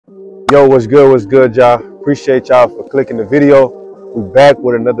Yo, what's good, y'all? Appreciate y'all for clicking the video. We back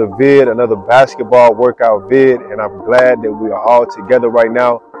with another vid, another basketball workout vid, and I'm glad that we are all together right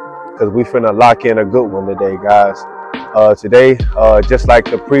now because we finna lock in a good one today, guys. Today, just like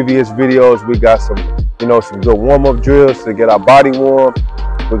the previous videos, we got some good warm-up drills to get our body warm.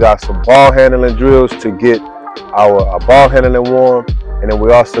 We got some ball handling drills to get our ball handling warm, and then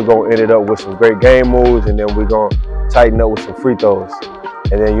we also gonna end it up with some great game moves, and then we're gonna tighten up with some free throws.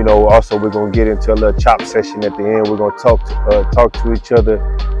 And then, also we're going to get into a little chop session at the end. We're going to talk to each other,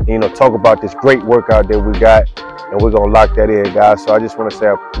 and, talk about this great workout that we got, and we're going to lock that in, guys. So I just want to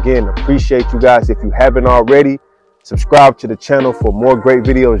say, again, appreciate you guys. If you haven't already, subscribe to the channel for more great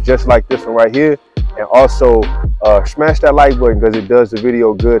videos just like this one right here. And also smash that like button because it does the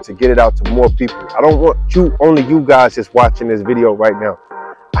video good to get it out to more people. I don't want only you guys just watching this video right now.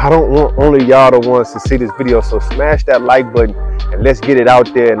 I don't want only y'all the ones to see this video. So smash that like button and let's get it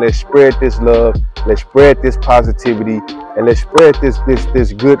out there and let's spread this love. Let's spread this positivity and let's spread this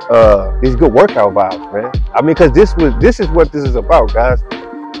good workout vibes, man. I mean, because this is what this is about, guys.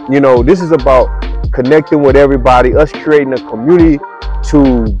 This is about connecting with everybody, us creating a community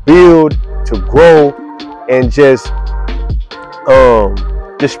to build, to grow, and just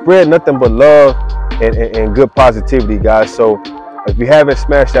spread nothing but love and good positivity, guys. So if you haven't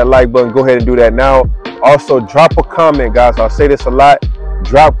smashed that like button, go ahead and do that now. Also, drop a comment, guys. I'll say this a lot.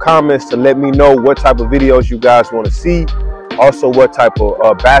 Drop comments to let me know what type of videos you guys want to see. Also, what type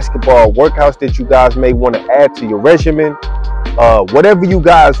of basketball workouts that you guys may want to add to your regimen. Whatever you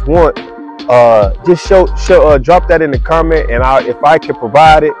guys want, just drop that in the comment, and if I can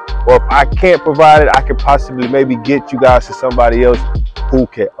provide it, or if I can't provide it, I can possibly maybe get you guys to somebody else who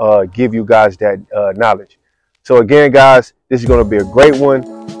can give you guys that knowledge. So again, guys, this is going to be a great one.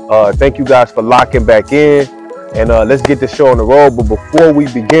 Thank you guys for locking back in, and let's get this show on the road. But before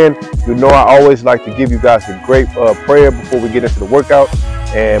we begin, I always like to give you guys a great prayer before we get into the workout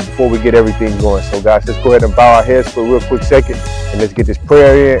and before we get everything going. So guys, let's go ahead and bow our heads for a real quick second and let's get this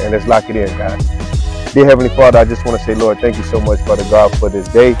prayer in and let's lock it in, guys. Dear Heavenly Father, I just want to say, Lord, thank you so much, Father God, for this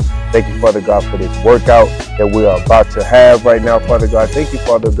day. Thank you, Father God, for this workout that we are about to have right now, Father God. Thank you,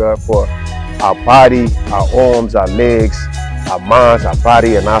 Father God, for our body, our arms, our legs, our minds, our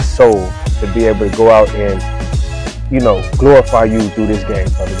body, and our soul to be able to go out and, glorify you through this game,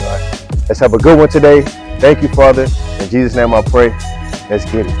 Father God. Let's have a good one today. Thank you, Father. In Jesus' name I pray. Let's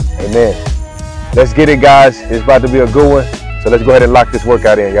get it. Amen. Let's get it, guys. It's about to be a good one. So let's go ahead and lock this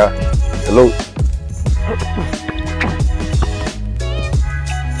workout in, y'all. Salute.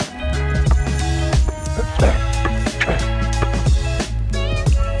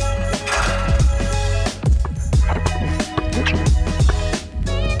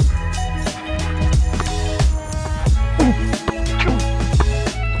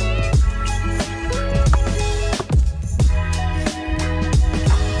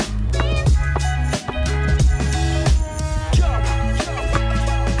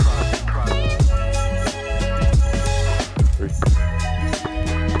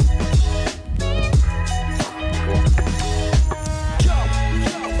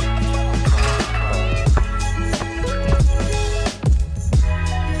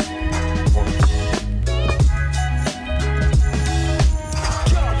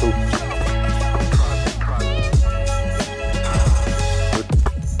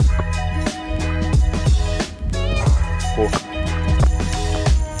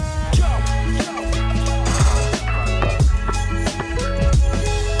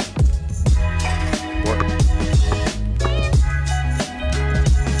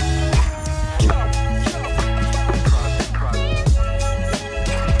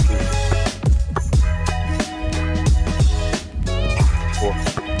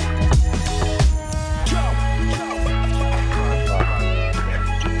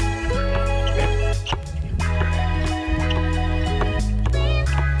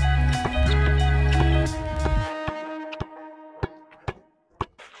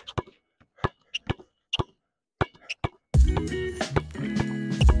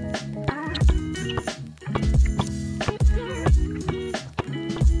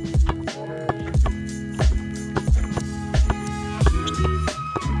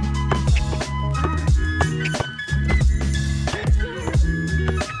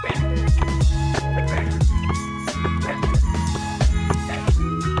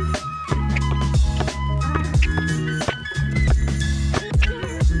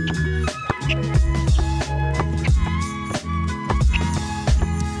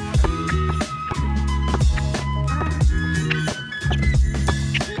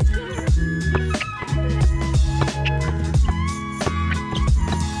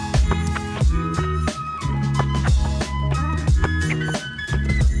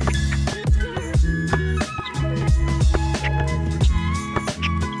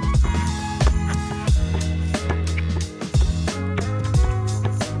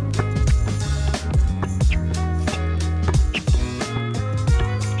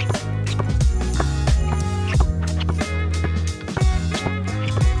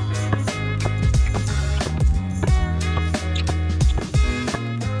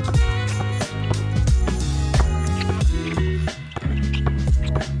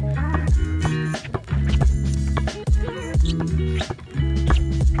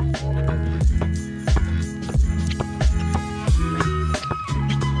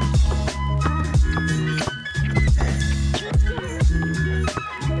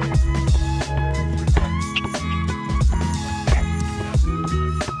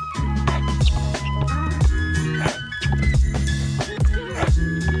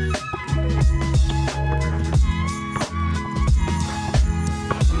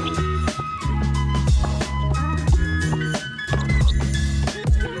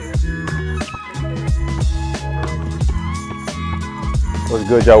 What's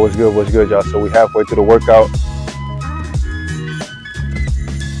good, y'all? What's good? What's good, y'all? So we halfway through the workout.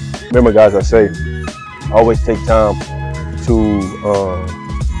 Remember, guys, I say always take time to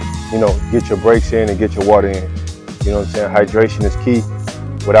get your breaks in and get your water in. You know what I'm saying? Hydration is key.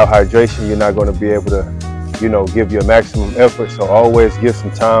 Without hydration, you're not going to be able to, give your maximum effort. So always give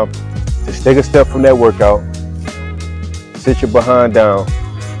some time to take a step from that workout, sit your behind down,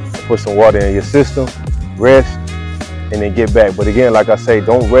 and put some water in your system, rest, and then get back. But again, like I say,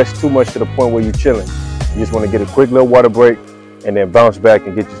 don't rest too much to the point where you're chilling. You just want to get a quick little water break and then bounce back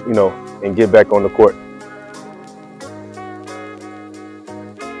and get back on the court.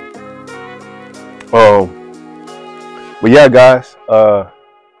 But yeah, guys,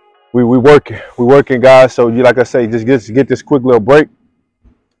 we working, guys. So like I say, just get this quick little break.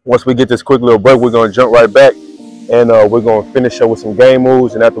 Once we get this quick little break, we're gonna jump right back, and we're gonna finish up with some game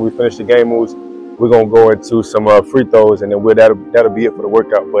moves. And after we finish the game moves, we're gonna go into some free throws, and then that'll be it for the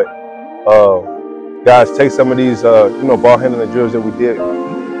workout. But guys, take some of these ball handling drills that we did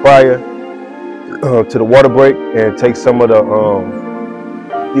prior to the water break, and take some of the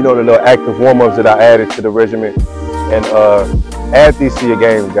the little active warm-ups that I added to the regimen, and add these to your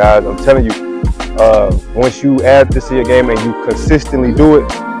game, guys. I'm telling you, once you add this to your game and you consistently do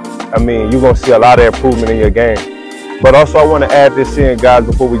it, I mean, you're gonna see a lot of improvement in your game. But also, I want to add this in, guys,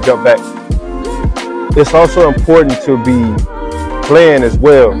 before we jump back. It's also important to be playing as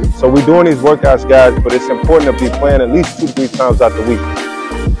well. So we're doing these workouts, guys, but it's important to be playing at least 2 to 3 times out the week.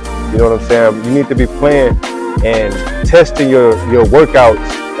 You know what I'm saying? You need to be playing and testing your workouts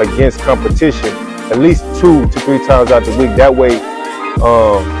against competition at least 2 to 3 times out the week. That way,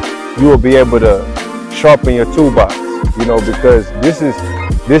 you will be able to sharpen your toolbox. Because this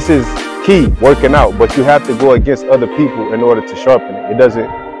is key, working out. But you have to go against other people in order to sharpen it. It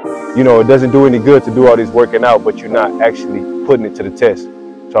doesn't do any good to do all this working out, but you're not actually putting it to the test.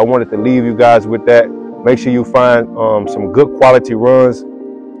 So I wanted to leave you guys with that. Make sure you find some good quality runs.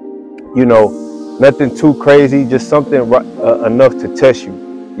 Nothing too crazy, just something enough to test you.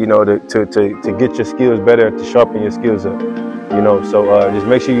 To get your skills better, to sharpen your skills up. So just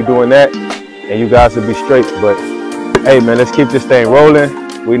make sure you're doing that, and you guys will be straight. But hey, man, let's keep this thing rolling.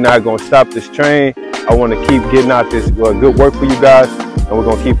 We're not gonna stop this train. I want to keep getting out this good work for you guys, and we're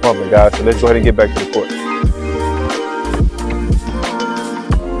gonna keep pumping, guys. So let's go ahead and get back to the court.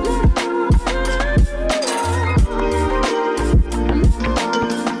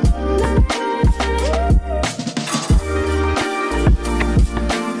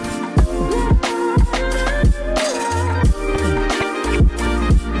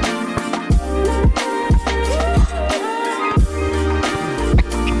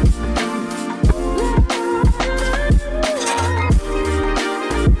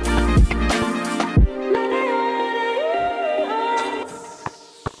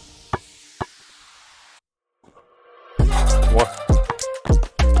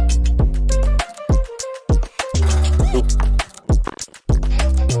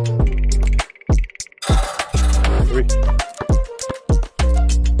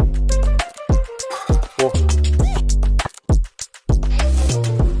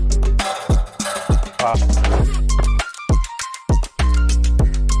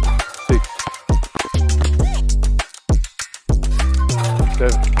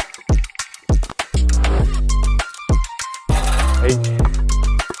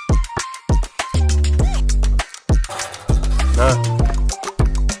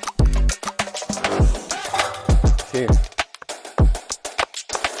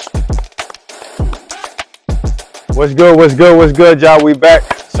 What's good, y'all? We back.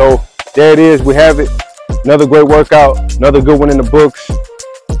 So there it is. We have it. Another great workout. Another good one in the books.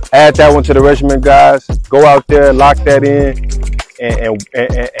 Add that one to the regimen, guys. Go out there, lock that in, and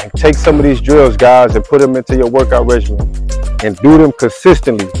take some of these drills, guys, and put them into your workout regimen. And do them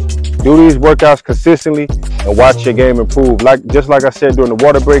consistently. Do these workouts consistently and watch your game improve. Just like I said during the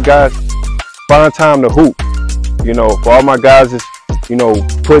water break, guys, find time to hoop. For all my guys is,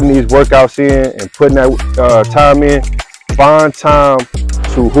 putting these workouts in and putting that time in, find time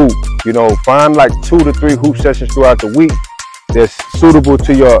to hoop. Find like 2 to 3 hoop sessions throughout the week that's suitable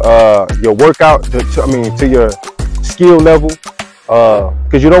to your workout, to your skill level.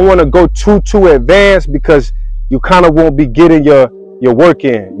 Because you don't want to go too advanced, because you kind of won't be getting your work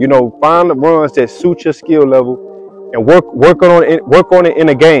in. Find the runs that suit your skill level and work on it in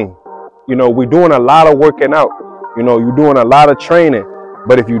a game. We're doing a lot of working out. You're doing a lot of training,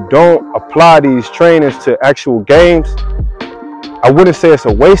 but if you don't apply these trainings to actual games, I wouldn't say it's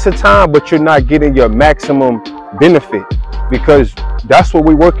a waste of time, but you're not getting your maximum benefit, because that's what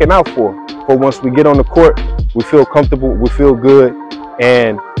we're working out for. But once we get on the court, we feel comfortable, we feel good,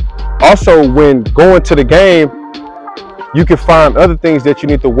 And also, when going to the game, you can find other things that you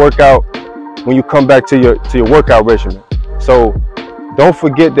need to work out when you come back to your workout regimen. So don't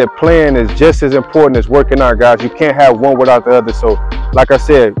forget that playing is just as important as working out, guys. You can't have one without the other. So like I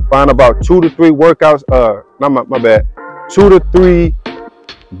said, find about 2 to 3 workouts, my bad, 2 to 3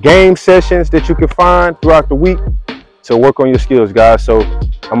 game sessions that you can find throughout the week to work on your skills, guys. So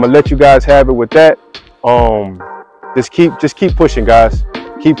I'm gonna let you guys have it with that. Just keep pushing, guys.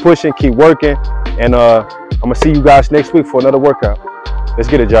 Keep pushing, keep working, and I'm gonna see you guys next week for another workout. Let's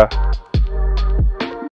get it, y'all.